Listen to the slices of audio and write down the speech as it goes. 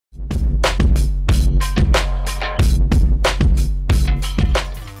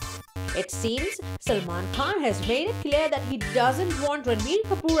Salman Khan has made it clear that he doesn't want Ranbir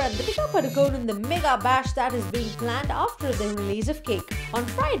Kapoor and Deepika Padukone in the mega bash that is being planned after the release of Cake. On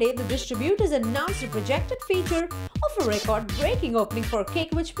Friday, the distributors announced a projected feature of a record-breaking opening for Cake,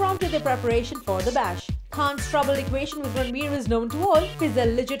 which prompted the preparation for the bash. Khan's troubled equation with Ranbir is known to all. His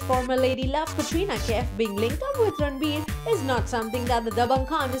alleged former lady love Katrina Kaif being linked up with Ranbir is not something that the Dabangg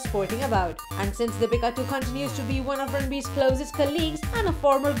Khan is sporting about. And since Deepika too continues to be one of Ranbir's closest colleagues and a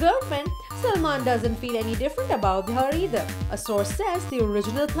former girlfriend, Salman doesn't feel any different about her either. A source says the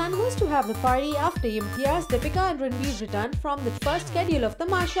original plan was to have the party after Imtiaz, Deepika and Ranbir returned from the first schedule of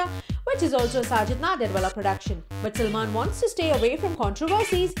Tamasha, which is also a Sajid Nadeerwala production. But Salman wants to stay away from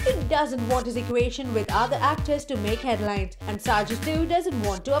controversies. He doesn't want his equation with other actors to make headlines, and Sajid too doesn't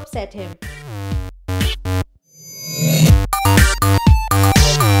want to upset him.